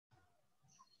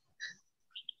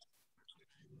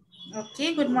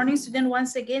Okay, good morning, student,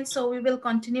 once again. So we will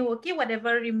continue, okay,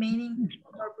 whatever remaining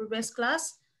of our previous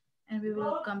class, and we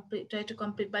will try to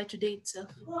complete by today itself.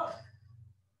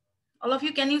 All of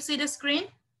you, can you see the screen?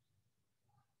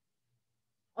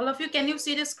 All of you, can you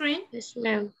see the screen? Yes,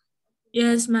 ma'am.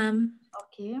 Yes, ma'am.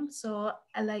 Okay, so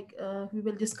we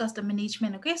will discuss the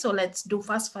management. Okay, so let's do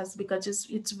fast because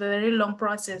it's very long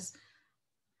process.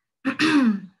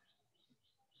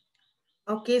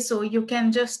 Okay, so you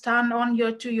can just turn on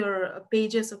your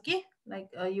pages. Okay, like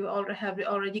you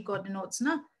already got the notes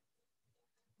now.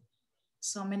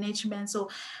 So management. So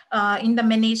in the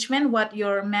management, what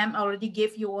your ma'am already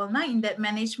gave you all now, in that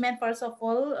management, first of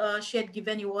all, she had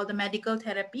given you all the medical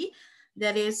therapy.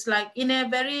 That is like in a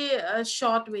very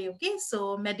short way. Okay,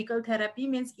 so medical therapy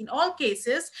means in all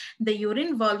cases, the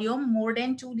urine volume more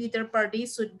than 2 liters per day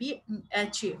should be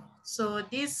achieved. So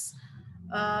this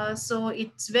so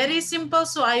it's very simple.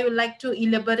 So I would like to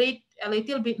elaborate a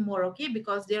little bit more, okay?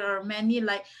 Because there are many,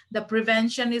 like the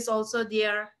prevention is also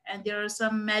there, and there are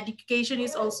some medication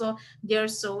is also there.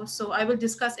 So I will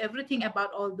discuss everything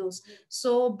about all those.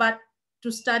 So, but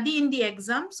to study in the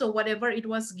exam, so whatever it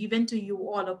was given to you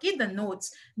all, okay, the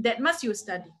notes, that must you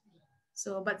study.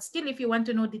 So, but still, if you want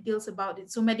to know details about it,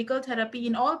 so medical therapy,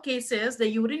 in all cases, the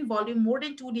urine volume more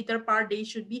than 2 liters per day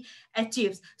should be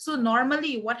achieved. So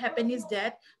normally what happens is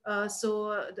that, the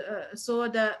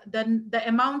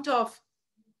amount of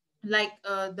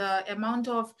the amount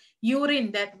of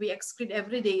urine that we excrete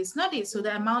every day is not it. So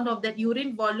the amount of that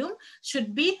urine volume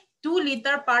should be 2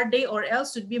 liters per day, or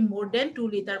else should be more than 2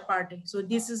 liters per day. So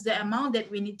this is the amount that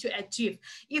we need to achieve.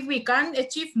 If we can't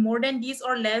achieve more than this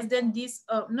or less than this,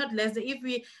 not less than,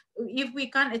 if we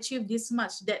can't achieve this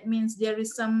much, that means there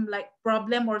is some like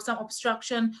problem or some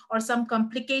obstruction or some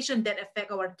complication that affect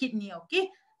our kidney.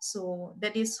 Okay, so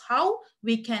that is how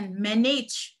we can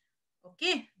manage,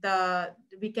 okay,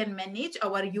 we can manage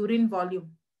our urine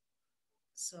volume.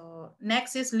 So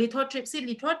next is lithotripsy.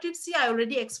 Lithotripsy I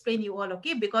already explained you all,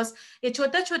 okay, because ये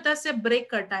छोटा छोटा से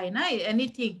break करता है ना,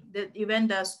 anything, that even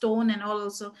the stone and all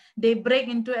also, they break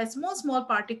into a small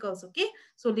particles. Okay,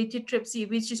 so lithotripsy,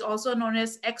 which is also known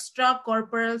as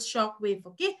extracorporeal shock wave.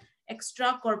 Okay,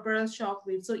 extracorporeal shock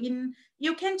wave. So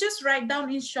you can just write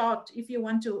down in short. If you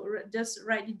want to just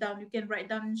write it down, you can write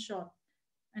down in short,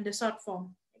 and the short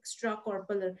form,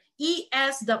 extracorporeal,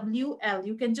 ESWL.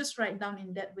 You can just write down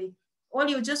in that way. Or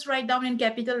you just write down in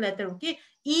capital letter, okay?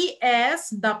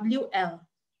 ESWL.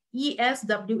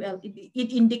 ESWL.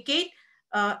 It indicate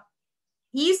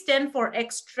E stand for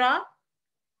extra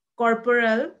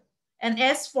corporeal, and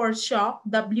S for shock,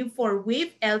 W for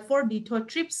wave, L for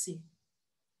lithotripsy.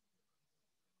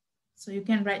 So you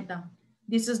can write down.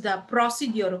 This is the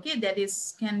procedure, okay, that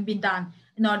can be done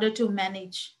in order to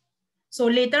manage. So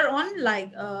later on,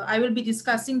 like I will be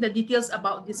discussing the details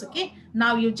about this, okay?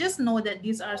 Now you just know that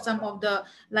these are some of the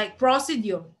like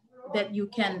procedure that you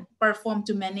can perform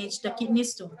to manage the kidney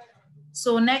stone.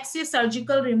 So next is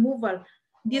surgical removal.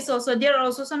 There are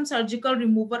also some surgical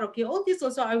removal, okay? All this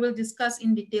also I will discuss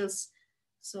in details.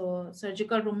 So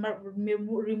surgical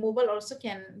removal also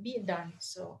can be done.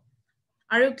 So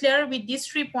are you clear with these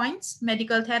 3 points?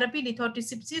 Medical therapy,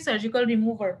 lithotripsy, surgical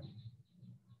removal.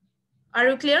 Are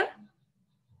you clear?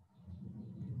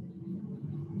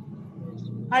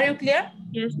 Are you clear?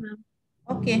 Yes, ma'am.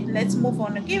 Okay, let's move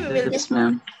on. Okay, we will Yes,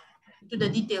 ma'am. to the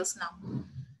details now.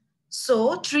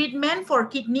 So treatment for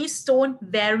kidney stone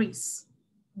varies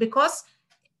because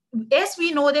as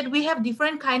we know that we have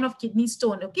different kind of kidney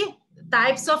stone, okay?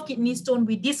 Types of kidney stone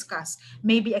we discuss.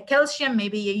 Maybe a calcium,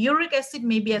 maybe a uric acid,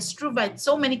 maybe a struvite.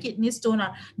 So many kidney stone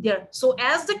are there. So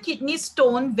as the kidney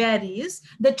stone varies,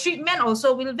 the treatment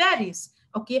also will varies.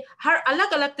 Okay, हर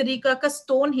अलग अलग तरीका का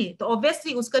stone है, तो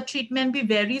obviously उसका treatment भी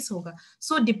varies होगा.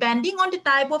 So depending on the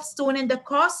type of stone and the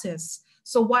causes,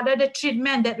 so what are the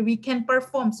treatment that we can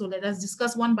perform? So let us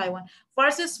discuss one by one.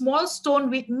 First is small stone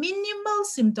with minimal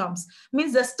symptoms.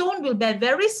 Means the stone will be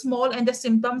very small and the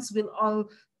symptoms will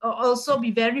also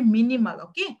be very minimal.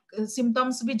 Okay,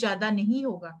 symptoms bhi zyada nahi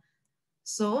hoga.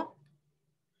 So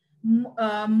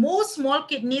most small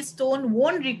kidney stone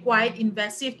won't require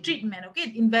invasive treatment.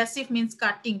 Okay, invasive means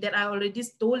cutting, that I already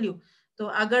told you. तो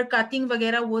अगर cutting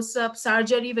वगैरह वो सब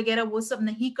surgery वगैरह वो सब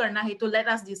नहीं करना है तो let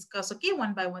us discuss, okay,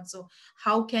 one by one. So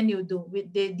how can you do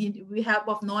with the help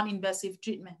of non-invasive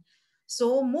treatment?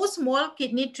 So most small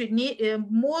kidney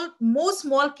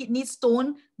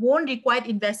stone won't require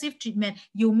invasive treatment.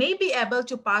 You may be able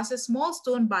to pass a small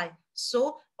stone by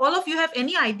So all of you have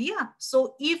any idea?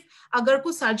 So if agar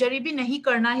kuch surgery bhi nahi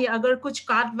karna hai, agar kuch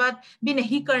काट वाट भी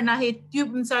नहीं करना है,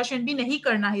 tube insertion भी नहीं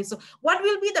करना है, so what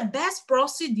will be the best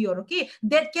procedure, okay,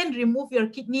 that can remove your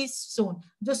kidney stone?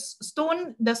 The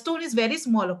stone is very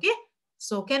small, okay?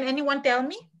 So can anyone tell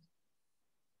me?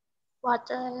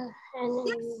 Water and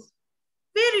Yes,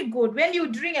 very good. When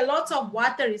you drink a lot of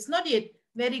water, it's not it.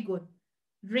 Very good.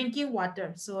 Drinking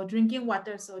water. So drinking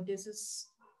water. So this is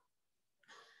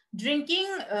drinking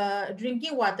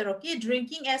water, okay?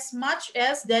 Drinking as much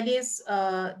as that is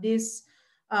this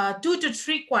 2 to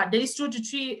 3 quart, that is 2 to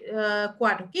 3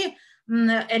 quart, okay,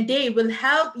 a day will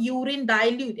help urine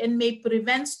dilute and may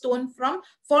prevent stone from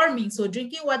forming. So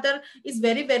drinking water is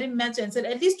very very much essential,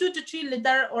 at least 2 to 3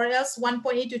 liter or else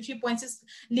 1.8 to 3.6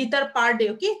 liter per day,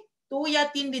 okay? 2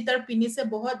 या 3 litre पीने से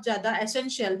बहुत ज्यादा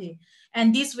essential है,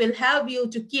 and this will help you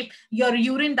to keep your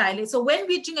urine dilate. So when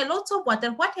we drink a lot of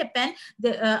water, what happens?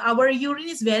 Our urine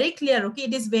is very clear, okay?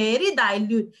 It is very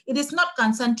dilute. It is not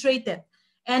concentrated,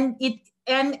 and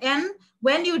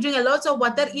when you drink a lot of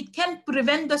water, it can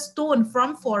prevent the stone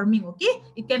from forming, okay?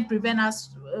 It can prevent us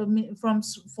from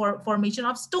formation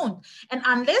of stone. And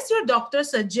unless your doctor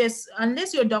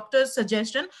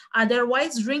suggestion,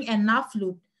 otherwise drink enough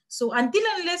fluid. So until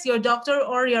unless your doctor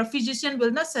or your physician will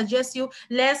not suggest you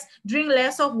drink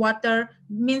less of water,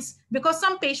 means because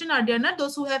some patients are there, not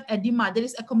those who have edema, there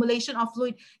is accumulation of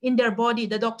fluid in their body.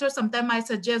 The doctor sometimes might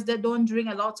suggest that don't drink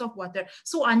a lot of water.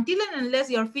 So until and unless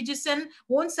your physician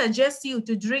won't suggest you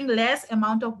to drink less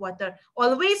amount of water,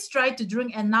 always try to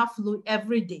drink enough fluid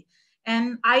every day.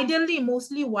 And ideally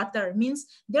mostly water, means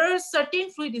there are certain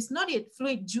fluid, is not it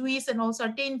fluid juice and all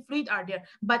certain fluid are there,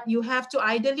 but you have to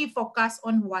ideally focus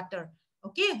on water,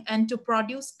 okay, and to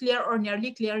produce clear or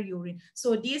nearly clear urine.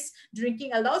 So this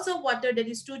drinking a lot of water, that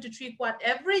is 2 to 3 quart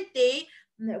every day,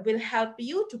 will help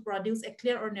you to produce a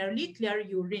clear or nearly clear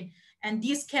urine. And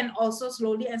this can also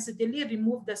slowly and steadily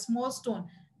remove the small stone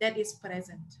that is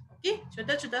present, okay?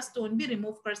 छोटा छोटा stone भी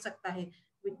remove कर सकता है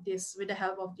with this, with the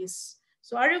help of this.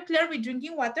 So are you clear with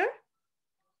drinking water?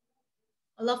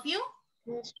 All of you?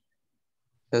 yes.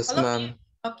 Yes, All of you? ma'am.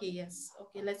 Okay, yes.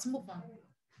 Okay, let's move on.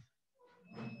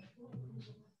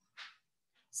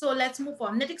 So let's move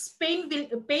on. Next, pain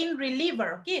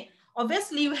reliever. Okay,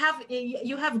 obviously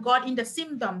you have got in the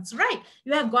symptoms, right?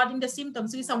 You have got in the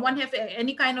symptoms. So if someone have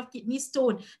any kind of kidney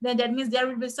stone, then that means there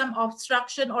will be some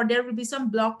obstruction or there will be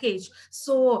some blockage.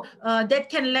 So that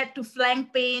can lead to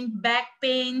flank pain, back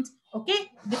pain.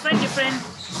 Okay, different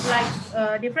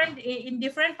like different in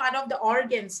different part of the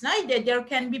organs, right? There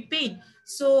can be pain.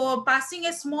 So passing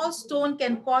a small stone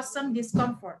can cause some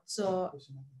discomfort. So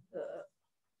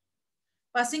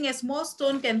passing a small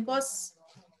stone can cause,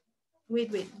 wait,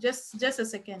 just a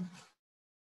second.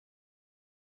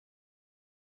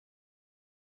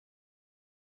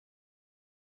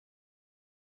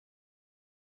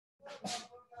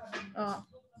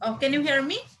 Oh, can you hear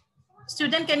me?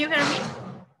 Student, can you hear me?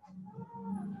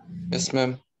 Yes,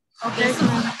 ma'am. Okay,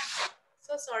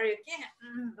 so sorry, okay.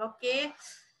 Okay.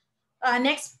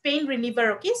 Next, pain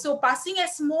reliever. Okay, so passing a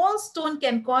small stone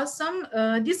can cause some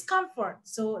discomfort.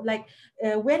 So like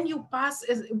when you pass,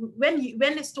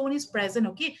 when a stone is present,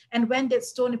 okay, and when that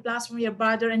stone passes from your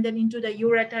bladder and then into the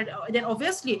ureter, then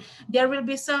obviously there will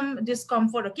be some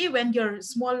discomfort, okay, when your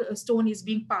small stone is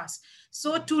being passed.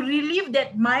 So to relieve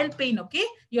that mild pain, okay,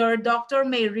 your doctor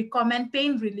may recommend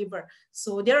pain reliever.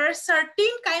 So there are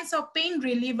certain kinds of pain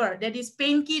reliever, that is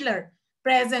painkiller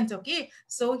present, okay?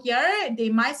 So here they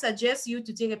might suggest you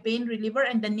to take a pain reliever,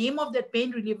 and the name of that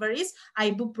pain reliever is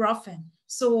ibuprofen.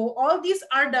 So all these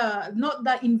are not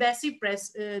the invasive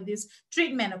this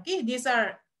treatment, okay? These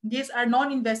are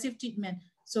non-invasive treatment.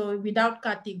 So without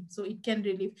cutting, so it can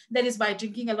relieve. That is by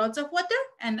drinking a lot of water,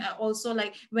 and also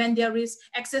like when there is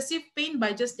excessive pain,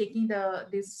 by just taking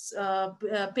this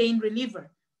pain reliever.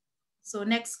 So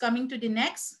next, coming to the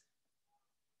next.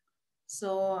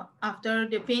 So after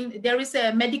the pain, there is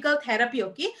a medical therapy,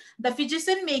 okay? The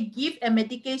physician may give a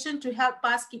medication to help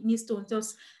pass kidney stones. So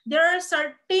there are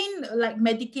certain like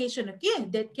medication, okay,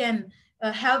 that can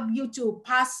help you to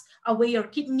pass away your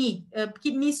kidney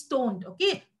stone,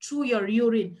 okay, through your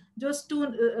urine.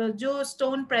 जो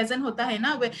stone present होता है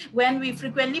ना, when we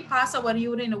frequently pass our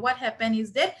urine, what happens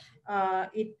is that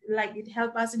it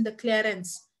help us in the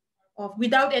clearance of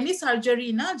without any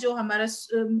surgery ना, जो हमारा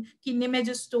kidney में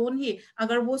जो stone है,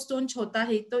 अगर वो stone छोटा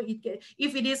है तो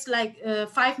if it is like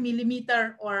 5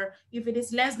 millimeter, or if it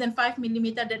is less than 5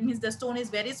 millimeter, that means the stone is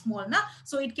very small na,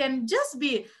 so it can just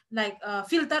be like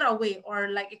filter away or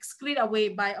like excrete away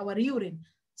by our urine.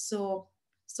 So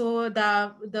So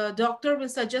the doctor will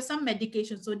suggest some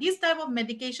medication. So this type of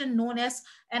medication known as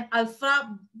an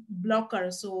alpha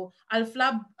blocker. So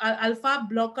alpha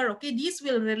blocker, okay, this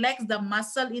will relax the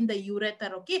muscle in the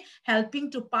ureter, okay,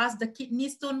 helping to pass the kidney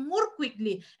stone more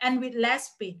quickly and with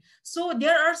less pain. So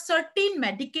there are certain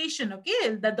medication,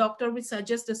 okay, the doctor will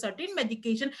suggest a certain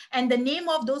medication, and the name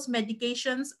of those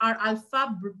medications are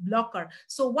alpha blocker.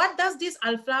 So what does this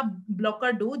alpha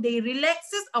blocker do? They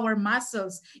relaxes our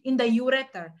muscles in the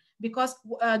ureter, because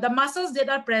the muscles that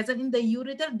are present in the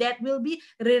ureter, that will be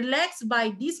relaxed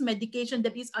by this medication,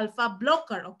 that is alpha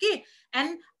blocker, okay.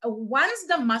 And once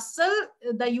the muscle,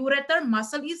 the ureter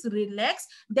muscle is relaxed,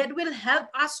 that will help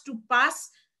us to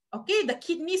pass, okay, the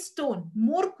kidney stone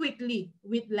more quickly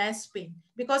with less pain.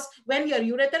 Because when your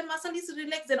ureter muscle is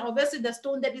relaxed, then obviously the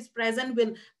stone that is present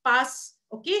will pass,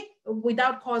 okay,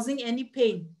 without causing any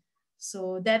pain.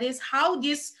 So that is how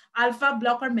this alpha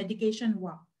blocker medication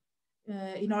works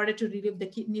in order to relieve the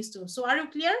kidney stone. So are you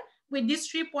clear with these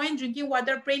 3 points: drinking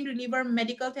water, pain reliever,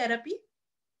 medical therapy?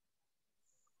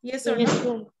 Yes or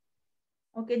no?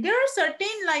 Okay, there are certain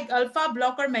like alpha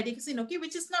blocker medicine, okay,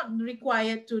 which is not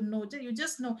required to know. You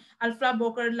just know alpha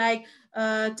blocker like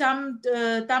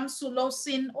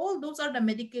tamsulosin. All those are the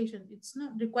medication. It's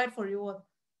not required for you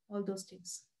all those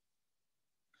things.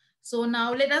 So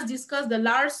now let us discuss the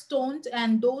large stones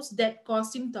and those that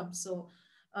cause symptoms. So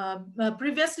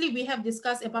previously we have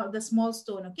discussed about the small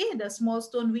stone, okay, the small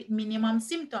stone with minimum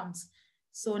symptoms.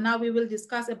 So now we will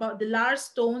discuss about the large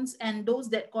stones and those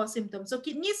that cause symptoms. So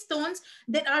kidney stones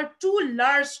that are too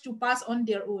large to pass on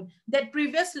their own. That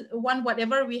previous one,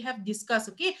 whatever we have discussed,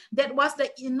 okay, that was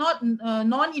the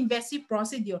non-invasive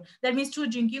procedure. That means through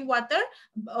drinking water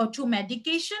or through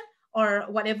medication or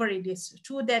whatever it is,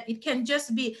 through that it can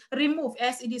just be removed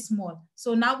as it is small.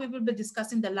 So now we will be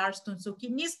discussing the large stone. So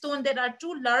kidney stone that are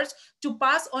too large to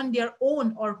pass on their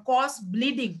own or cause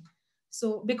bleeding.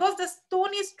 So because the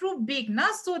stone is too big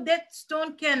now, so that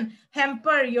stone can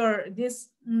hamper your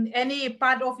any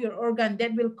part of your organ,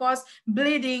 that will cause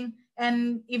bleeding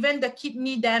and even the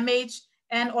kidney damage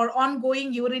and or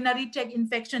ongoing urinary tract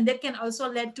infection. That can also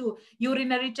lead to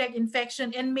urinary tract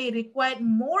infection and may require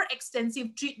more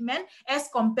extensive treatment as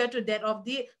compared to that of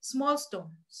the small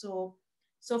stone. So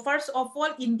first of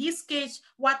all, in this case,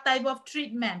 what type of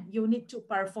treatment you need to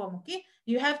perform, okay?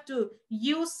 You have to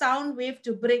use sound wave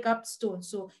to break up stone.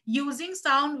 So using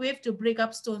sound wave to break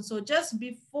up stone. So just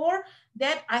before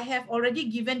that, I have already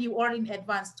given you all in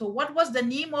advance. So what was the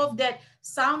name of that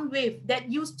sound wave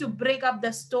that used to break up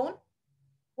the stone?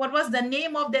 What was the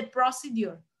name of that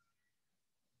procedure?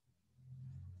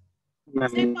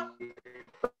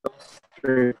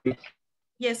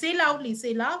 Yes, say loudly,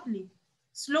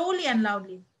 slowly and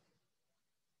loudly.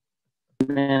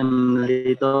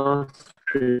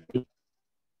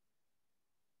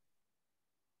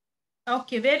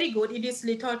 Okay, very good. It is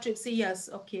lithotripsy, yes.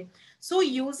 Okay. So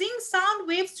using sound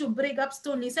waves to break up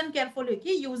stone, listen carefully,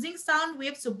 okay? Using sound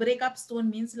waves to break up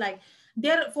stone means like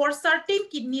there for certain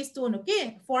kidney stone,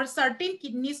 okay? For certain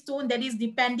kidney stone, that is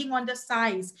depending on the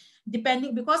size,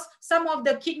 depending, because some of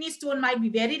the kidney stone might be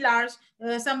very large,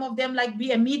 some of them like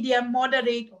be a medium,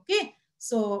 moderate, okay?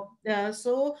 So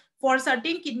for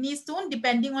certain kidney stone,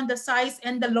 depending on the size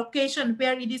and the location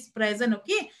where it is present,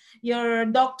 okay, your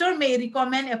doctor may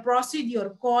recommend a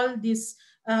procedure called this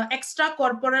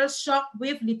extracorporeal shock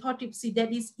wave lithotripsy,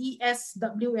 that is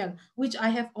ESWL, which I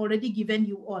have already given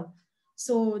you all.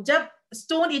 So जब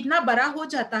stone इतना बड़ा हो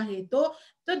जाता है तो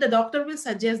the doctor will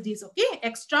suggest this, okay,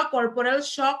 extracorporeal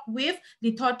shock wave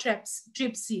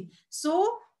lithotripsy.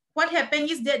 So what happened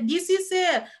is that this is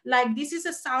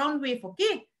a sound wave,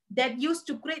 okay, that used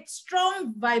to create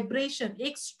strong vibration.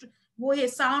 वो है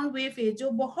sound wave है जो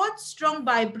बहुत स्ट्रॉन्ग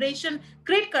वाइब्रेशन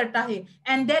क्रिएट करता है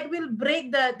and that will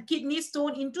break the kidney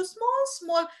stone into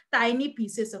small tiny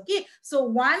pieces, okay? So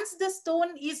once the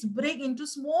stone is break into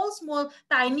small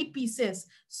tiny pieces,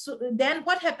 so then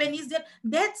what happens is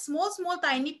that small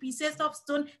tiny pieces of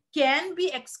stone can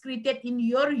be excreted in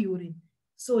your urine.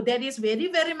 So that is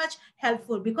very much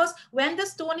helpful, because when the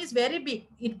stone is very big,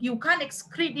 you can't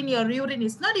excrete in your urine,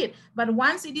 it's not it. But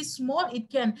once it is small, it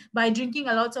can, by drinking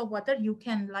a lot of water, you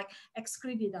can like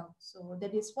excrete it out. So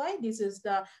that is why this is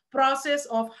the process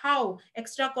of how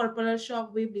extracorporeal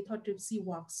shock wave lithotripsy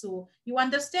works. So you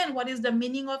understand what is the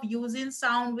meaning of using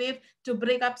sound wave to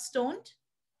break up stone?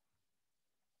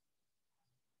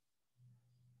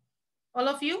 All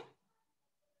of you?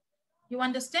 You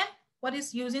understand what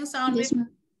is using sound wave?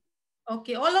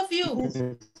 Okay, all of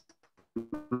you?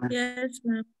 Yes,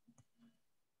 ma'am.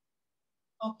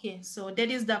 Okay, so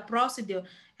that is the procedure,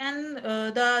 and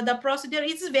the procedure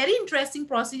is a very interesting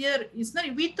procedure. It's not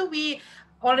we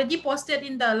already posted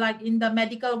in the in the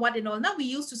medical what and all. Now we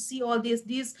used to see all this.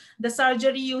 The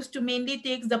surgery used to mainly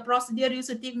takes, the procedure used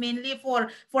to take mainly for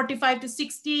 45 to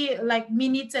 60 like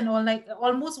minutes and all, like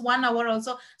almost 1 hour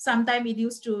also sometime it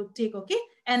used to take. Okay,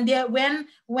 and there when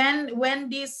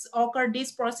this occur,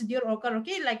 this procedure occur,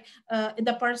 okay, like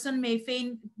the person may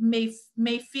faint, may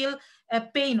feel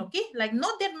pain, okay, like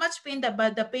not that much pain,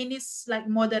 but the pain is like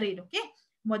moderate, okay,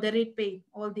 moderate pain,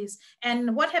 all this.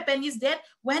 And what happened is that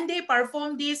when they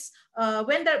perform this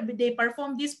they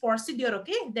perform this procedure,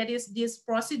 okay, that is this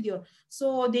procedure,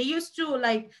 so they used to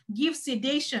like give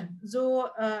sedation.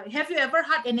 So have you ever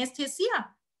had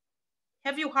anesthesia?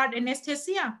 Have you heard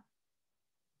anesthesia?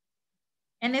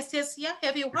 Anesthesia,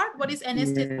 have you heard what is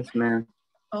anesthesia? Yes, ma'am.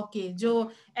 Okay,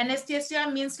 so anesthesia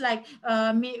means like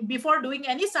before doing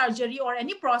any surgery or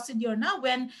any procedure, now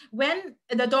when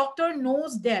the doctor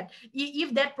knows that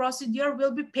if that procedure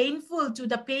will be painful to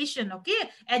the patient, okay,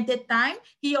 at that time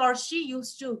he or she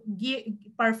used to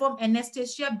perform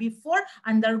anesthesia before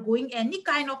undergoing any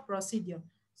kind of procedure.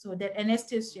 So that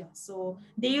anesthesia, so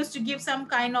they used to give some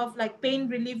kind of like pain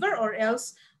reliever, or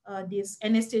else this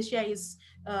anesthesia is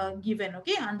given,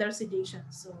 okay, under sedation.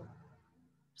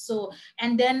 So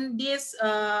and then this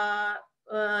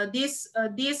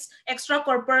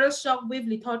extracorporeal shock with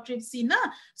lithotripsy na,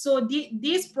 so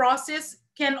this process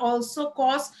can also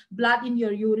cause blood in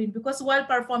your urine, because while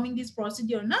performing this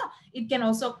procedure now it can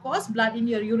also cause blood in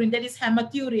your urine, that is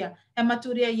hematuria.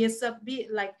 Hematuria, yes, be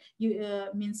like you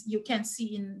means you can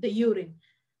see in the urine.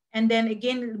 And then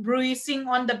again, bruising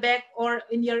on the back or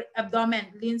in your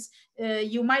abdomen means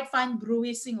you might find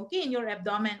bruising, okay, in your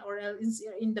abdomen or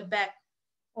in the back,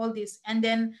 all this. And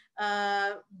then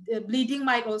the bleeding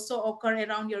might also occur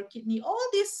around your kidney, all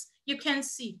this you can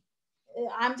see.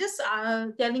 I'm just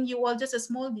telling you all just a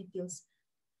small details.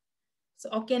 So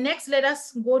okay, next let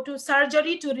us go to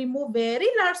surgery to remove very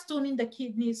large stone in the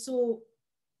kidney. So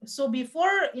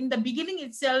before, in the beginning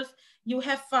itself, you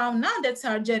have found now that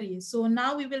surgery. So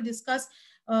now we will discuss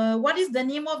what is the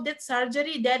name of that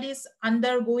surgery that is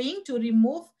undergoing to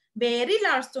remove very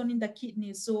large stone in the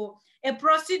kidney. So a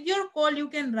procedure called, you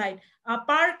can write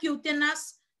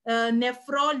percutaneous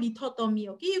nephrolithotomy.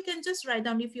 Okay, you can just write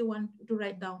down if you want to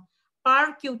write down.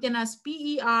 Percutaneous,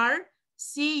 Percutaneous.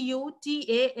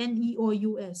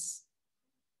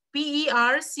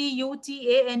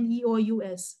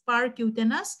 Percutaneous,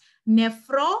 percutaneous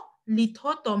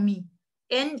nephrolithotomy.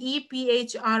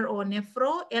 NEPHRO,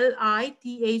 nephro,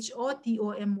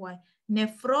 LITHOTOMY,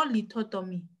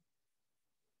 nephrolithotomy.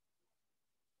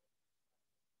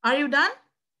 Are you done,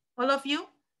 all of you?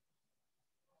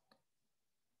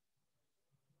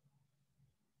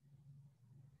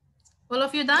 All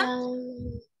of you done?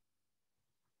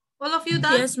 All of you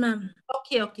done? Yes, ma'am.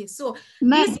 Okay. So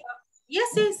Ma'am,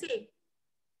 yes, say.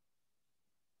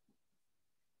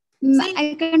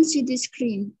 I can't see the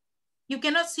screen. You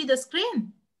cannot see the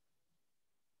screen?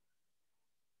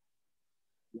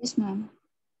 Yes, ma'am.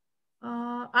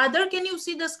 Other, can you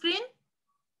see the screen?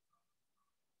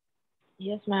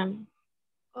 Yes, ma'am.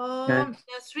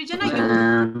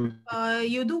 Srijana,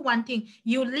 you do one thing.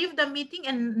 You leave the meeting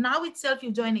and now itself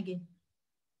you join again.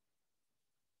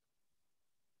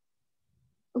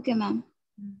 Okay, ma'am.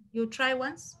 You try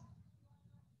once.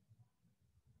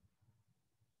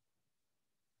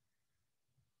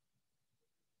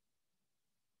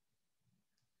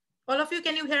 All of you,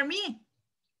 can you hear me?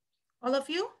 All of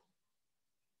you?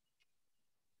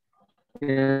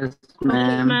 Yes,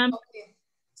 ma'am. Okay.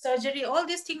 Surgery, all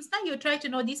these things now you try to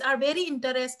know. These are very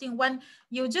interesting. When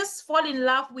you just fall in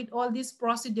love with all this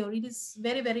procedure, it is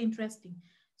very, very interesting.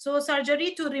 So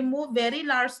surgery to remove very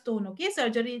large stone, okay?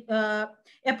 Surgery, a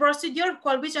procedure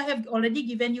called, which I have already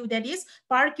given you, that is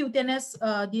percutaneous,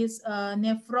 this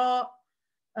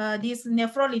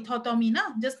nephrolithotomy.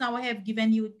 Just now I have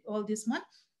given you all this one.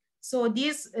 So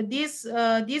this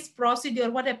procedure,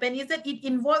 what happened is that it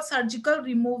involves surgical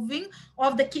removing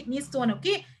of the kidney stone.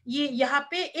 Okay, ये यहाँ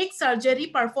पे एक surgery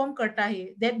perform करता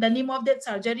है. That the name of that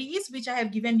surgery is, which I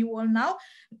have given you all now.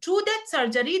 Through that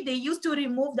surgery, they used to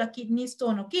remove the kidney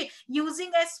stone. Okay, using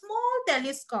a small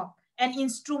telescope, an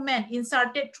instrument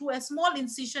inserted through a small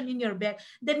incision in your back.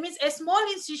 That means a small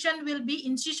incision will be,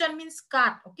 incision means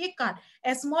cut. Okay, cut.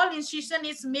 A small incision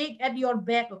is made at your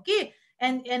back. Okay.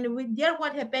 And with there,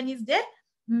 what happened is that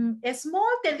a small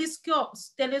telescope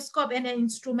and an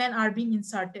instrument are being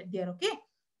inserted there, okay,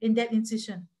 in that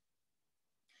incision.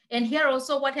 And here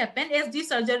also what happened, as this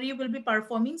surgery will be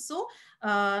performing, so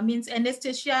means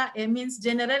anesthesia, means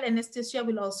general anesthesia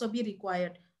will also be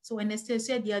required. So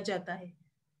anesthesia diya jata hai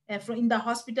from in the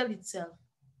hospital itself.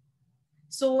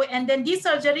 So, and then this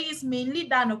surgery is mainly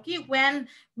done, okay, when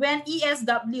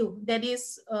ESW, that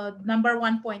is number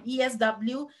 1 point,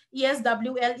 ESWL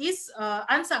is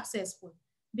unsuccessful.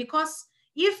 Because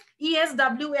if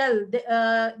ESWL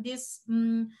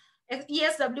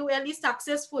is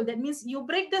successful, that means you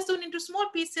break the stone into small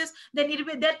pieces, then it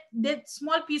will, that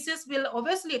small pieces will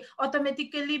obviously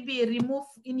automatically be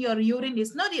removed in your urine,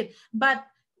 is not it? But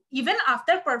even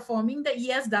after performing the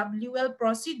ESWL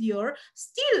procedure,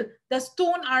 still the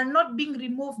stone are not being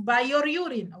removed by your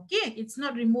urine, okay? It's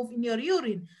not removed in your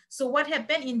urine. So what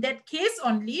happened in that case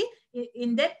only,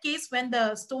 in that case, when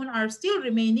the stone are still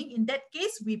remaining, in that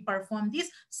case, we perform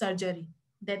this surgery.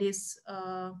 That is,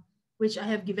 which I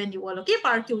have given you all, okay?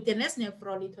 Percutaneous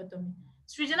nephrolithotomy.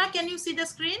 Srijana, can you see the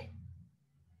screen?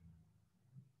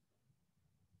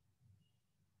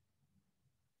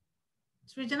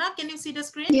 Srijana, can you see the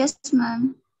screen? Yes,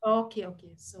 ma'am. Okay,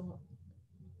 okay. So,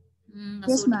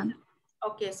 Yes, ma'am.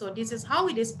 okay, so this is how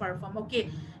it is performed. Okay,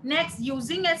 next,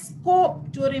 using a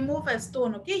scope to remove a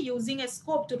stone. Okay, using a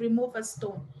scope to remove a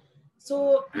stone.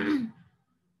 So,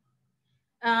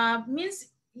 means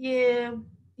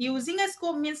using a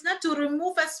scope means not to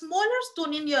remove a smaller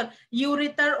stone in your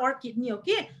ureter or kidney.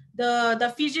 Okay,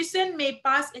 the physician may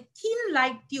pass a thin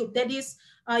light tube, that is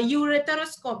a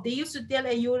ureteroscope. They used to tell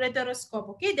a ureteroscope.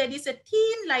 Okay, that is a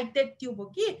thin lighted tube.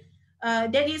 Okay,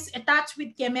 that is attached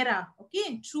with camera.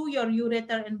 Okay, through your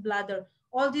ureter and bladder.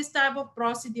 All these type of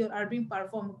procedure are being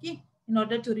performed. Okay, in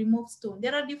order to remove stone.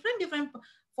 There are different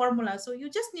formula. So you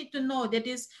just need to know that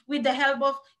is with the help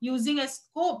of using a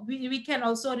scope, we can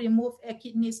also remove a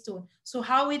kidney stone. So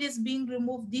how it is being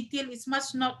removed, detail is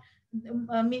much not,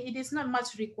 it is not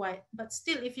much required. But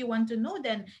still, if you want to know,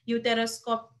 then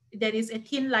uteroscope, there is a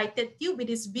thin lighted tube. It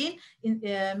is being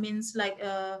means like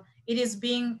it is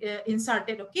being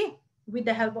inserted, okay, with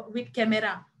the help of, with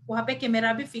camera. वहाँ पे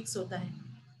camera भी fix होता है.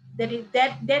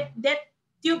 That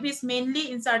tube is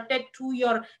mainly inserted through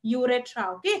your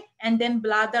urethra, okay, and then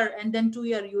bladder, and then to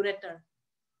your ureter.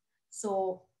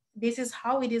 So this is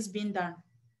how it is being done.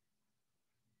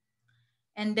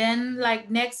 And then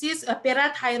like next is a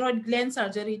parathyroid gland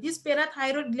surgery. This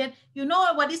parathyroid gland, you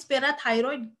know what is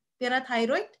parathyroid?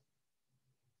 Parathyroid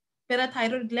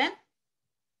gland.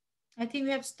 I think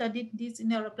we have studied this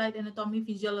in our applied anatomy,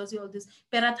 physiology, all this.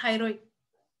 Parathyroid.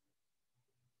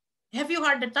 Have you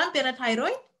heard the term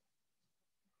parathyroid?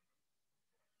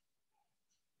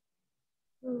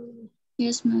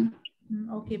 Yes, ma'am.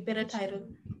 Okay,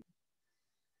 parathyroid.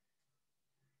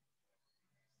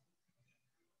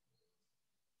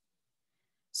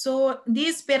 So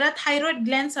this parathyroid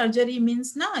gland surgery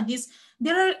means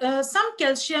there are some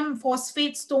calcium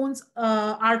phosphate stones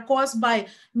are caused by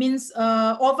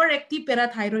overactive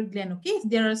parathyroid gland. Okay,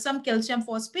 there are some calcium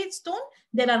phosphate stone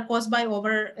that are caused by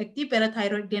overactive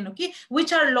parathyroid gland. Okay,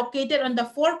 which are located on the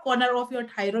four corner of your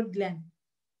thyroid gland.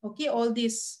 Okay, all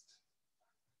these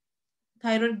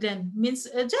thyroid gland means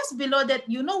just below that.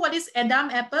 You know what is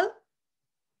Adam apple?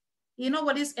 You know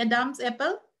what is Adam's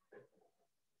apple?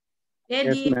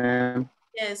 Yes, ma'am.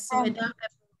 Yes, so Adam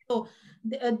apple. So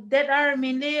that are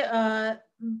mainly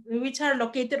which are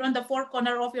located on the four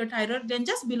corner of your thyroid gland,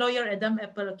 just below your Adam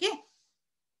apple. Okay.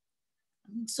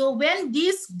 So when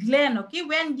this gland,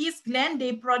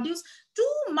 they produce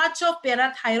too much of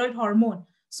parathyroid hormone.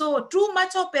 So too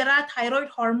much of parathyroid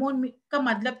hormone का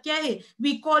मतलब क्या है?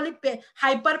 We call it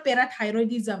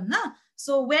hyperparathyroidism, ना?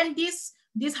 So when this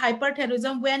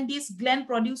hyperthyroidism, when this gland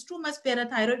produce too much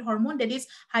parathyroid hormone, that is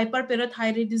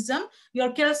hyperparathyroidism,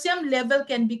 your calcium level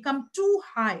can become too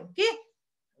high, okay?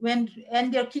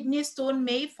 And your kidney stone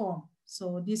may form.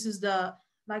 So this is the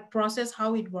like process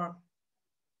how it works.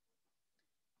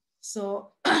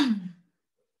 So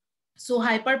so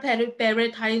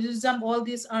hyperparathyroidism, all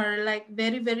these are like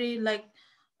very like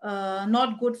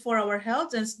not good for our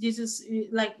health, and this is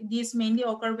like these mainly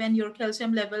occur when your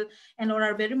calcium level and or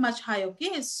are very much high.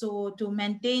 Okay, so to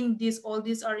maintain this, all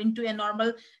these are into a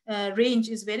normal range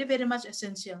is very much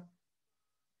essential.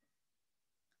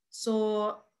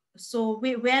 So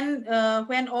when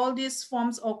all these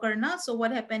forms occur now, so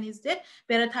what happens is that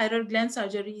parathyroid gland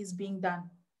surgery is being done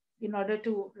in order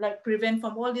to like prevent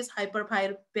from all this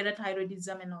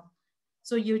hyperparathyroidism and all.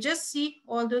 So you just see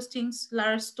all those things,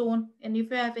 large stone, and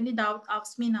if you have any doubt,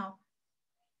 ask me now.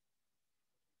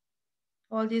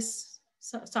 All this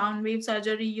sound wave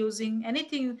surgery, using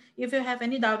anything, if you have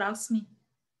any doubt, ask me.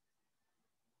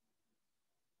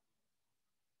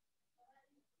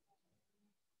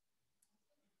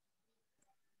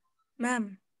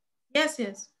 Ma'am.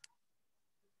 Yes.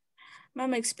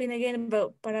 Ma'am, explain again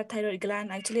about parathyroid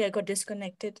gland. Actually, I got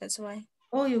disconnected. That's why.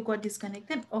 Oh, you got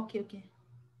disconnected. Okay.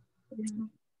 Yes,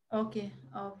 ma'am. Okay,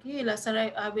 okay,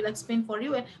 Lasara, I will explain for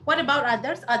you. And what about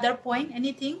others? Other point,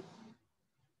 anything?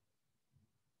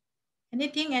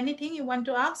 Anything you want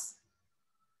to ask?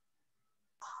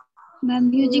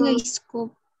 Ma'am, using a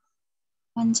scope.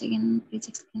 Once again, please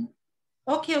explain.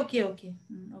 Okay, okay, okay.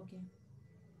 Okay.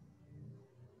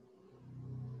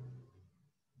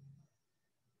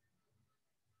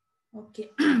 Okay,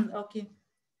 okay.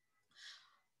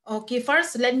 Okay,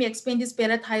 first let me explain this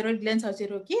parathyroid gland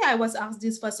surgery. Okay, I was asked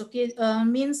this first. Okay,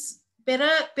 means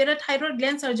parathyroid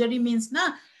gland surgery means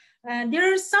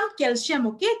there are some calcium,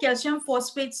 okay, calcium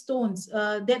phosphate stones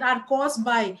that are caused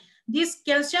by this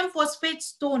calcium phosphate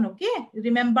stone. Okay,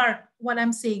 remember what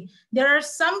I'm saying. There are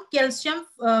some calcium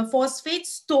phosphate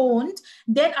stones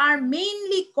that are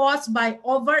mainly caused by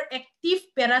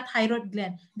overactive parathyroid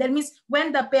gland. That means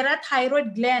when the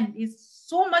parathyroid gland is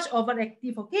so much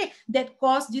overactive, okay, that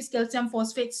cause this calcium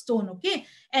phosphate stone, okay,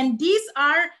 and these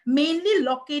are mainly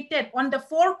located on the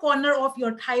four corner of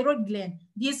your thyroid gland.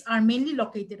 These are mainly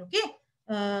located, okay,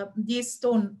 this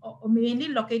stone mainly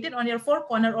located on your four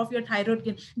corner of your thyroid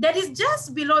gland, that is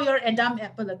just below your Adam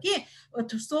apple, okay.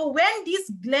 So when this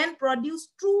gland produce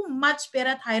too much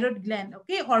parathyroid gland,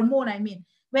 okay, hormone, I mean,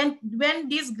 when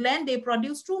this gland they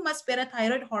produce too much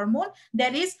parathyroid hormone,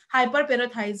 that is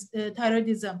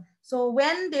hyperparathyroidism. So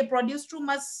when they produce too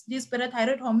much this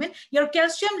parathyroid hormone, your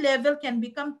calcium level can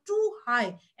become too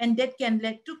high, and that can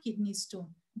lead to kidney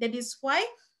stone. That is why,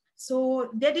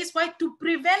 to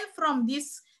prevent from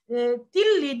this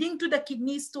till leading to the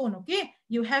kidney stone, okay,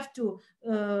 you have to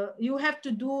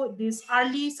do this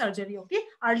early surgery, okay.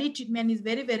 Early treatment is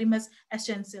very much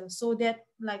essential, so that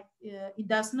it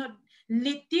does not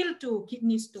lead till to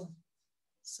kidney stone.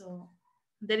 So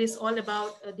that is all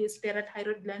about this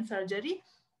parathyroid gland surgery.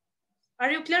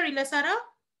 Are you clear, Ilasara?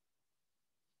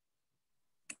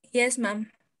 Yes, ma'am.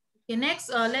 Okay, next,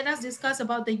 let us discuss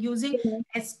about the using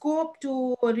a scope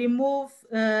to remove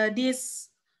this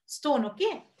stone.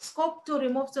 Okay, scope to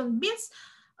remove stone means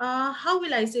how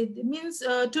will I say? It means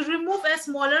to remove a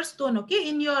smaller stone. Okay,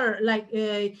 in your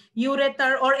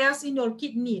ureter or else in your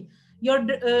kidney.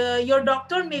 Your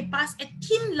doctor may pass a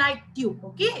thin light tube.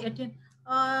 Okay,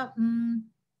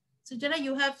 Sujana,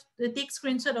 you have to take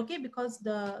screenshot, okay, because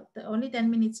the only 10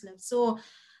 minutes left. So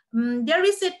there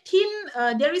is a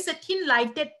thin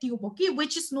lighted tube, okay,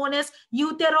 which is known as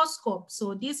uteroscope.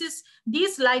 So this is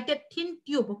this lighted thin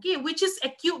tube, okay, which is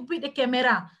equipped with a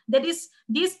camera. That is,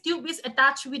 this tube is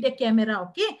attached with a camera,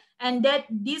 okay, and that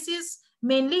this is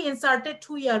mainly inserted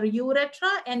to your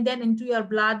urethra and then into your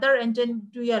bladder and then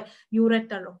to your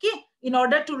ureter, okay, in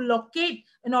order to locate,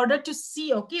 in order to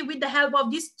see, okay, with the help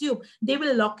of this tube, they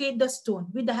will locate the stone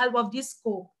with the help of this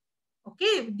scope.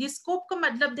 Okay, this scope का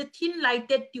मतलब the thin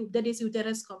lighted tube, that is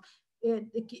uteroscope,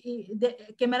 the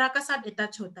camera का साथ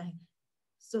attach होता है.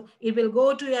 So it will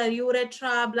go to your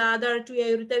urethra, bladder, to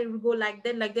your ureter, it will go like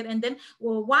that, and then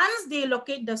once they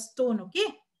locate the stone,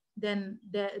 okay, then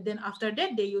after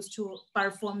that they used to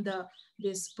perform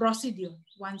this procedure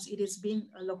once it is being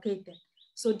located.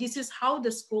 So this is how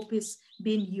the scope is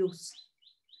being used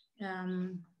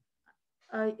to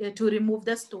remove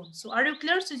the stone. So are you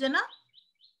clear, Sujana?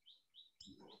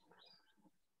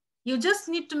 You just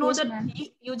need to know Yes, that ma'am.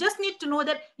 you just need to know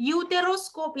that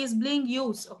uteroscope is being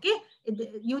used. Okay,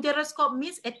 uteroscope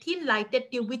means a thin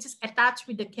lighted tube which is attached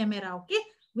with the camera. Okay,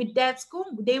 with that scope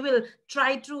they will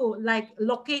try to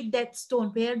locate that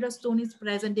stone where the stone is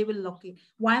present. They will locate.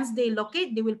 Once they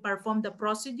locate, they will perform the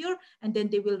procedure and then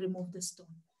they will remove the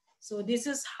stone. So this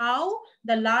is how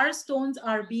the large stones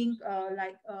are being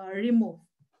removed.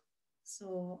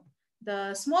 So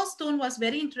the small stone was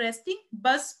very interesting.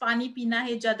 Bus pani pina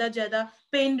hai, jada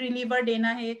pain reliever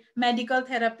dena hai, medical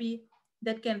therapy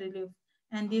that can relieve.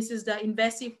 And this is the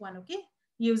invasive one, okay?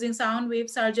 Using sound wave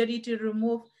surgery to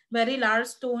remove very large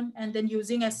stone, and then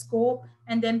using a scope,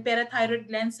 and then parathyroid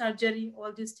gland surgery,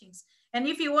 all these things. And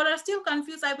if you all are still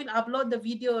confused, I will upload the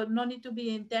video. No need to be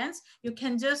intense. You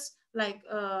can just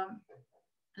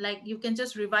you can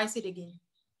just revise it again.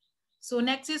 So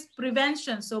next is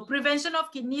prevention. So prevention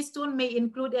of kidney stone may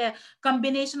include a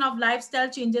combination of lifestyle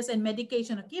changes and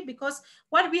medication, okay? Because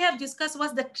what we have discussed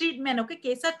was the treatment, okay?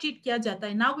 Kaisa treat kiya jata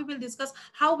hai. Now we will discuss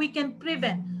how we can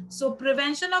prevent. So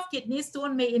prevention of kidney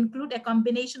stone may include a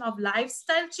combination of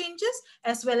lifestyle changes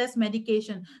as well as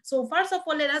medication. So first of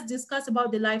all, let us discuss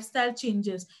about the lifestyle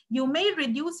changes. You may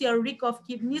reduce your risk of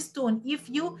kidney stone if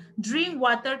you drink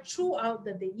water throughout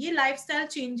the day. Ye lifestyle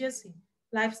changes.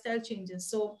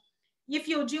 So if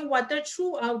you drink water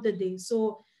throughout the day,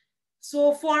 so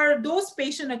So for those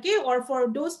patients, okay, or for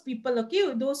those people,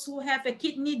 okay, those who have a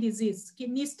kidney disease,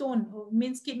 kidney stone,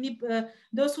 means kidney,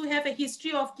 those who have a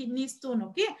history of kidney stone,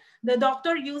 okay, the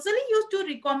doctor usually used to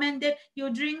recommend that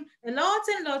you drink lots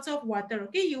and lots of water,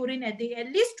 okay, urine a day,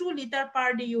 at least 2 liters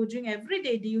per day you drink every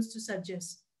day, they used to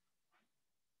suggest.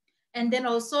 And then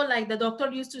also like the doctor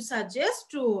used to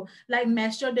suggest to like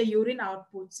measure the urine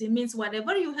outputs. It means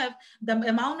whatever you have, the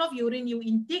amount of urine you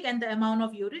intake and the amount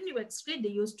of urine you excrete, they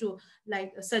used to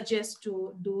like suggest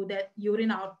to do that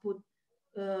urine output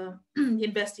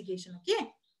investigation,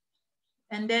 okay?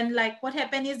 And then like what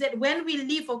happened is that when we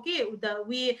live, okay,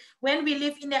 when we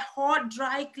live in a hot,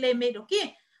 dry climate,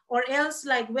 okay, or else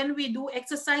like when we do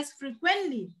exercise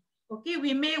frequently, okay,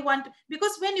 we may want,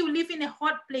 because when you live in a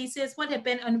hot places, what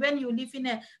happened, and when you live in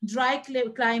a dry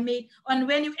climate, and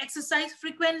when you exercise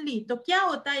frequently, to kya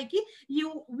hota hai ki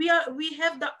we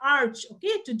have the urge,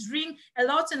 okay, to drink a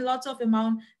lots and lots of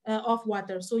amount of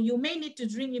water. So you may need to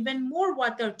drink even more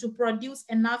water to produce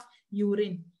enough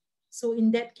urine. So in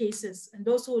that cases, and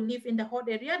those who live in the hot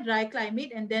area, dry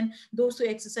climate, and then those who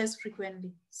exercise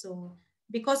frequently. So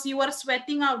because you are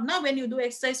sweating out now, when you do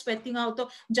exercise, sweating out, तो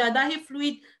ज़्यादा ही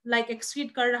fluid like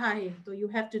excrete कर रहा है, so you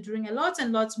have to drink a lots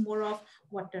and lots more of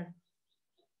water.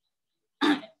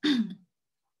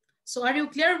 So are you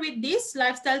clear with these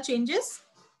lifestyle changes?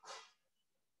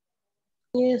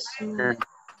 Yes,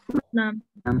 ma'am.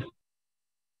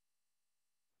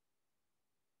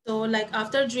 So like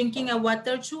after drinking a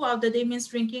water throughout the day, means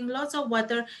drinking lots of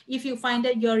water. If you find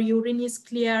that your urine is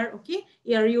clear, okay,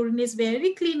 your urine is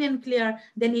very clean and clear,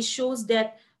 then it shows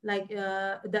that like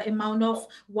the amount of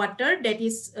water that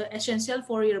is essential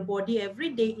for your body every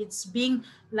day, it's being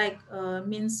like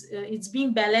it's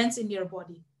being balanced in your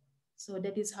body. So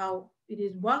that is how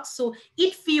it works. So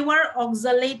eat fewer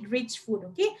oxalate rich food,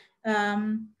 okay.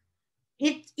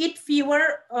 Eat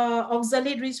fewer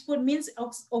oxalate rich food, means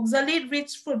oxalate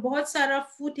rich food, बहुत सारा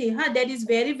food है हाँ, that is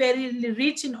very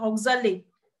rich in oxalate,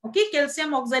 okay,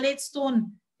 calcium oxalate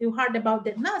stone, you heard about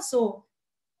that na. So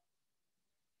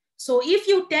if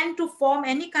you tend to form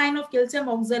any kind of calcium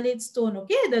oxalate stone,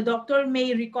 okay, the doctor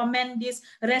may recommend this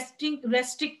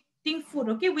restricting food,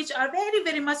 okay, which are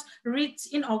very much rich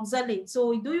in oxalate.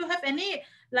 So do you have any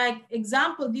like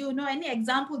example, do you know any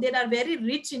example that are very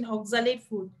rich in oxalate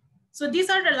food? So these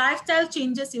are the lifestyle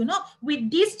changes, you know,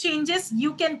 with these changes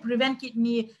you can prevent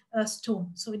kidney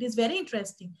stone. So it is very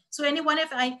interesting. So anyone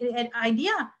have an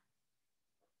idea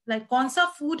like kaun sa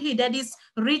food hai that is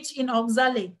rich in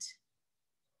oxalate?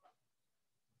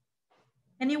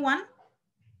 Anyone?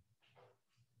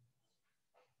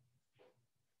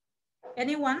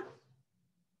 Anyone?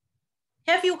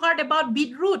 Have you heard about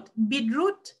beetroot?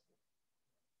 Beetroot?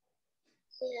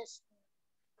 Yes.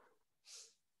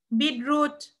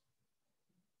 Beetroot,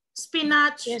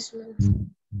 spinach, Yes,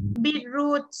 ma'am.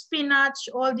 beetroot, spinach,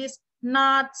 all these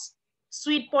nuts,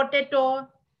 sweet potato,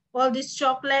 all this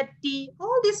chocolate tea,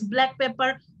 all this black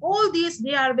pepper, all these,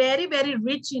 they are very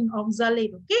rich in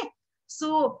oxalate, okay?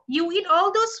 So you eat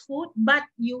all those food, but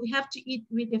you have to eat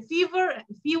with a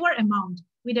fewer amount,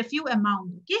 with a few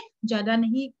amount, okay? Jada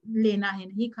nahi lena hai,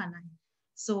 nahi khana hai.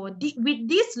 So with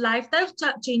these lifestyle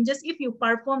changes, if you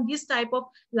perform this type of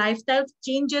lifestyle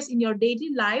changes in your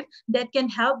daily life, that can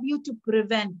help you to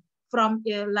prevent from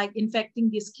like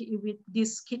infecting with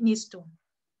this kidney stone.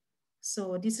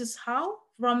 So this is how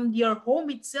from your home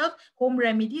itself, home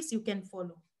remedies you can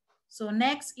follow. So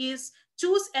next is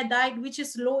choose a diet which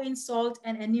is low in salt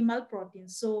and animal protein.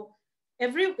 So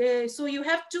so you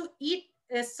have to eat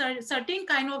a certain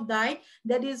kind of diet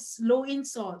that is low in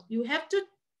salt. You have to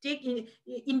take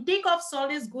intake of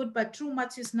salt is good, but too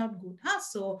much is not good. Huh?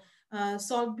 So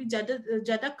salt bhi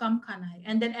jada kam khana hai.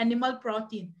 And then animal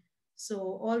protein.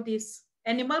 So all this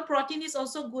animal protein is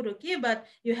also good, okay, but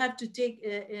you have to take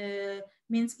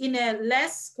means in a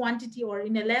less quantity or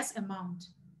in a less amount.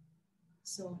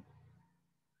 So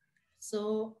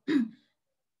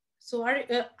so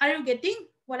are you getting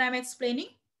what I'm explaining?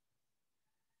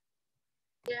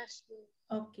 Yes.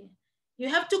 Okay. You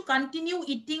have to continue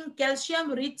eating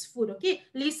calcium rich food, okay?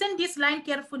 Listen this line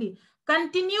carefully.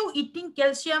 Continue eating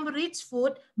calcium rich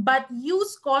food, but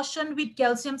use caution with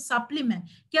calcium supplement.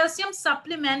 Calcium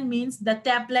supplement means the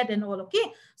tablet and all,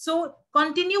 okay? So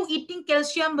continue eating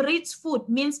calcium rich food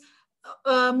means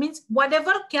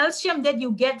whatever calcium that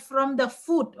you get from the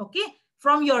food, okay?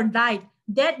 From your diet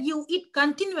that you eat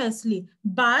continuously,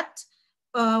 but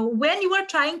when you are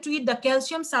trying to eat the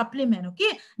calcium supplement,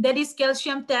 okay, that is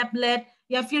calcium tablet,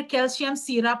 you have your calcium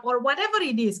syrup or whatever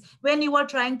it is, when you are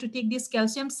trying to take this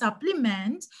calcium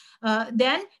supplement,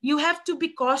 then you have to be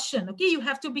cautious, okay, you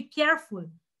have to be careful.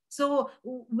 So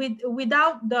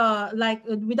without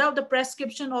the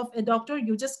prescription of a doctor,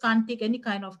 you just can't take any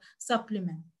kind of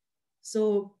supplement.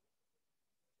 So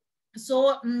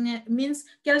means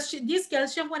calcium, this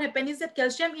calcium, what happens is that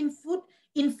calcium in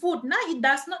food now, it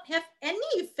does not have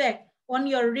any effect on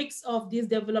your risks of this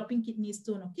developing kidney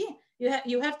stone. Okay,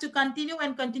 you have to continue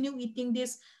eating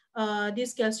this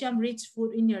calcium rich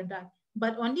food in your diet,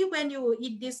 but only when you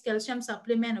eat this calcium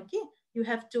supplement. Okay, you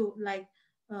have to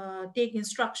take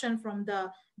instruction from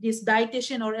this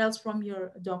dietitian or else from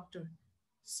your doctor.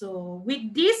 So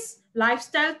with these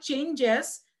lifestyle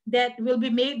changes that will be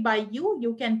made by you,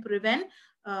 you can prevent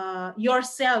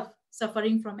yourself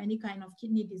suffering from any kind of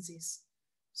kidney disease.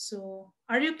 So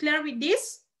are you clear with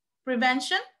this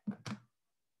prevention?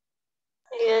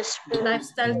 Yes, ma'am.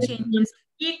 Lifestyle changes.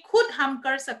 ये खुद हम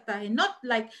कर सकता है, not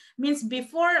like means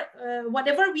before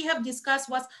whatever we have discussed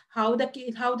was how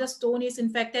the stone is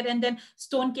infected, and then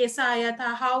stone कैसा आया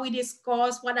था, how it is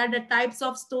caused, what are the types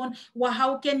of stone,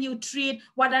 how can you treat,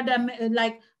 what are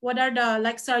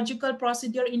the surgical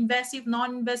procedure, invasive,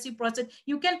 non-invasive process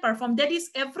you can perform. That is,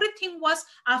 everything was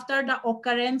after the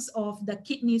occurrence of the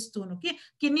kidney stone. Okay,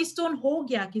 kidney stone हो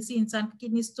गया, किसी इंसान को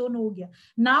kidney stone हो गया.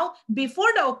 Now,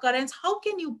 before the occurrence, how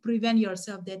can you prevent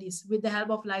yourself? That is with the help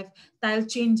of lifestyle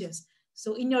changes.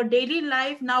 So in your daily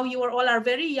life, now you all are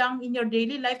very young, in your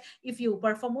daily life, if you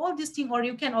perform all these things, or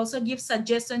you can also give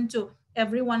suggestion to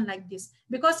everyone like this,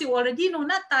 because you already know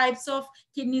na types of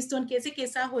kidney stone, kaise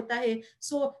kaisa hota hai.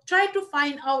 So try to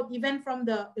find out even from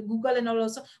the Google and all,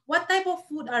 also what type of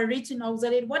food are rich in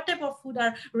oxalate, what type of food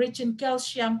are rich in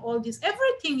calcium, all this,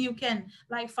 everything you can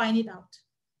find it out.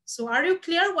 So are you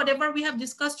clear whatever we have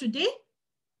discussed today?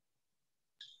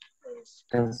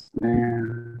 Yes,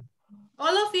 ma'am.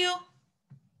 All of you?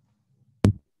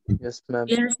 Yes, ma'am.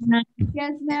 Yes, ma'am.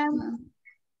 Yes, ma'am.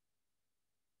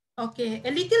 Okay, a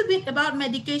little bit about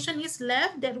medication is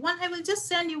left. That one I will just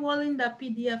send you all in the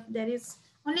PDF. There is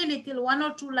only little 1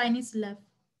 or 2 lines left.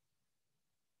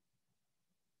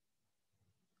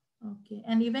 Okay,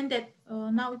 and even that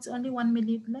now it's only 1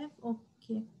 minute left.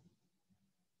 Okay.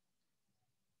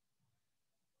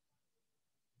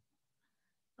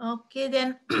 Okay,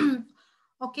 then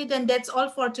okay, then that's all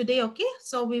for today. Okay,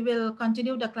 so we will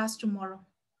continue the class tomorrow.